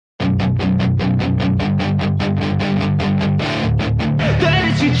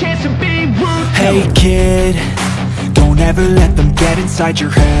Hey kid, don't ever let them get inside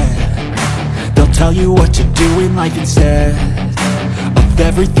your head. They'll tell you what to do in life instead of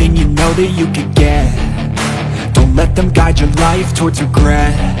everything you know that you could get. Don't let them guide your life towards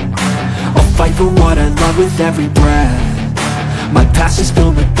regret. I'll fight for what I love with every breath. My past is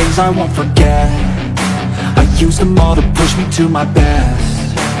filled with things I won't forget. I use them all to push me to my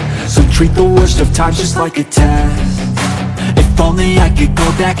best. So treat the worst of times just like a test. If only I could go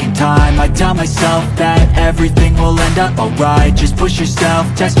back in time, I'd tell myself that everything will end up alright. Just push yourself,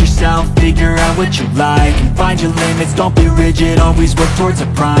 test yourself, figure out what you like, and find your limits, don't be rigid, always work towards a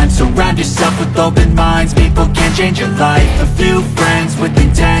prime. Surround yourself with open minds, people can change your life. A few friends with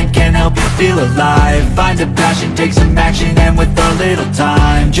intent can help you feel alive. Find a passion, take some action, and with a little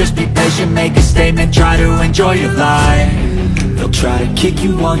time, just be patient, make a statement, try to enjoy your life. They'll try to kick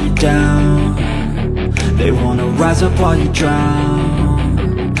you while you're down. They wanna rise up while you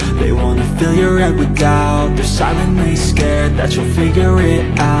drown. They wanna fill your head with doubt. They're silently scared that you'll figure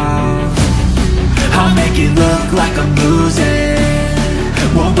it out. I'll make it look like I'm losing,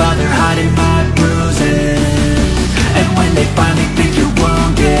 won't bother hiding my bruises. And when they finally think you're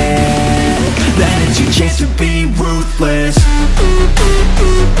wounded, then it's your chance to be ruthless.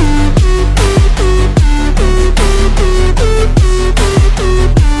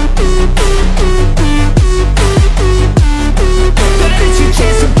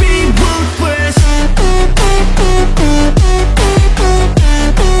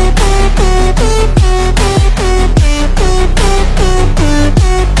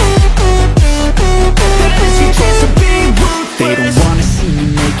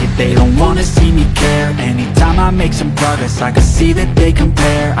 Make some progress, I can see that they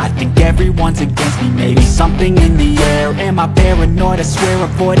compare. I think everyone's against me, maybe something in the air. Am I paranoid? I swear a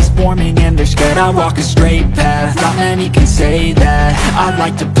void is forming and they're scared. I walk a straight path, not many can say that. I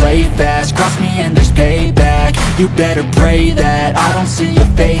like to play fast, cross me and there's payback. You better pray that I don't see your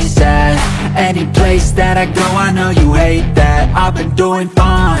face at any place that I go. I know you hate that. I've been doing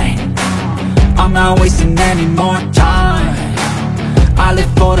fine, I'm not wasting any more time. I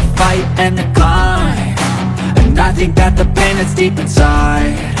live for the fight and the climb. And I think that the pain that's deep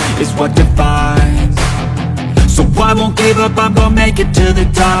inside is what defines. So I won't give up, I'm gonna make it to the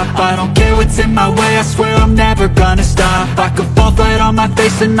top. I don't care what's in my way, I swear I'm never gonna stop. I could fall flat on my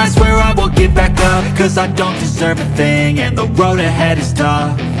face and I swear I will get back up. Cause I don't deserve a thing and the road ahead is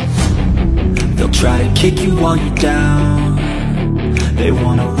tough. They'll try to kick you while you're down. They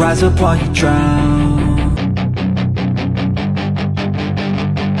wanna rise up while you drown.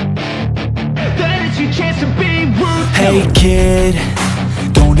 Hey kid,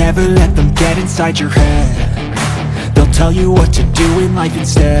 don't ever let them get inside your head. They'll tell you what to do in life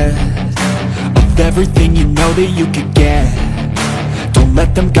instead of everything you know that you could get. Don't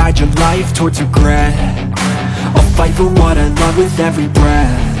let them guide your life towards regret. I'll fight for what I love with every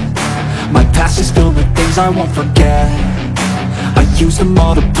breath. My past is filled with things I won't forget. I use them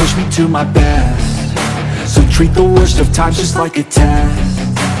all to push me to my best. So treat the worst of times just like a test.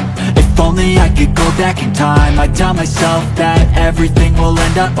 If only I could go back in time, I'd tell myself that everything will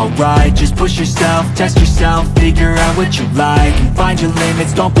end up alright. Just push yourself, test yourself, figure out what you like, and find your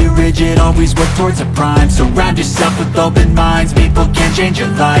limits, don't be rigid, always work towards a prime. Surround yourself with open minds, people can change your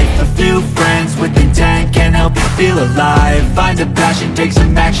life. A few friends with intent can help you feel alive. Find a passion, take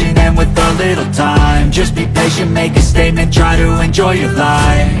some action, and with a little time, just be patient, make a statement, try to enjoy your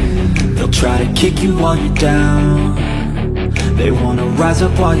life. They'll try to kick you while you're down. They wanna rise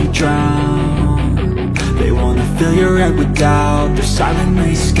up while you drown. They wanna fill your head with doubt. They're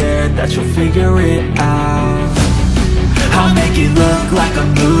silently scared that you'll figure it out. I'll make it look like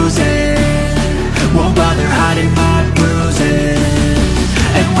I'm losing, won't bother hiding my bruises.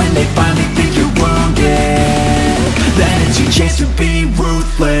 And when they finally think you're wounded, then it's your chance to be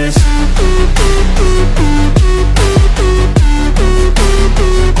ruthless.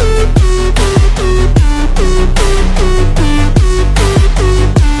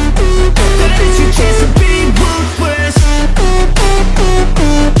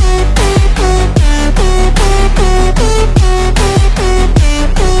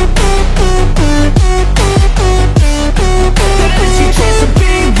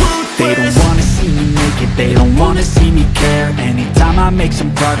 Make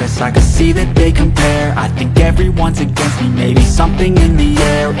some progress, I can see that they compare. I think everyone's against me, maybe something in the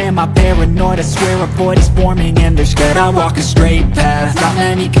air. Am I paranoid? I swear a void is forming and they're scared. I walk a straight path, not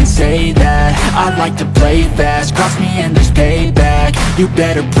many can say that. I like to play fast, cross me and there's payback. You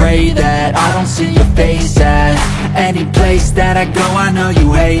better pray that I don't see your face at any place that I go. I know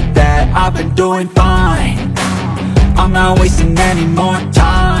you hate that. I've been doing fine, I'm not wasting any more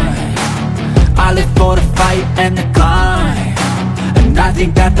time.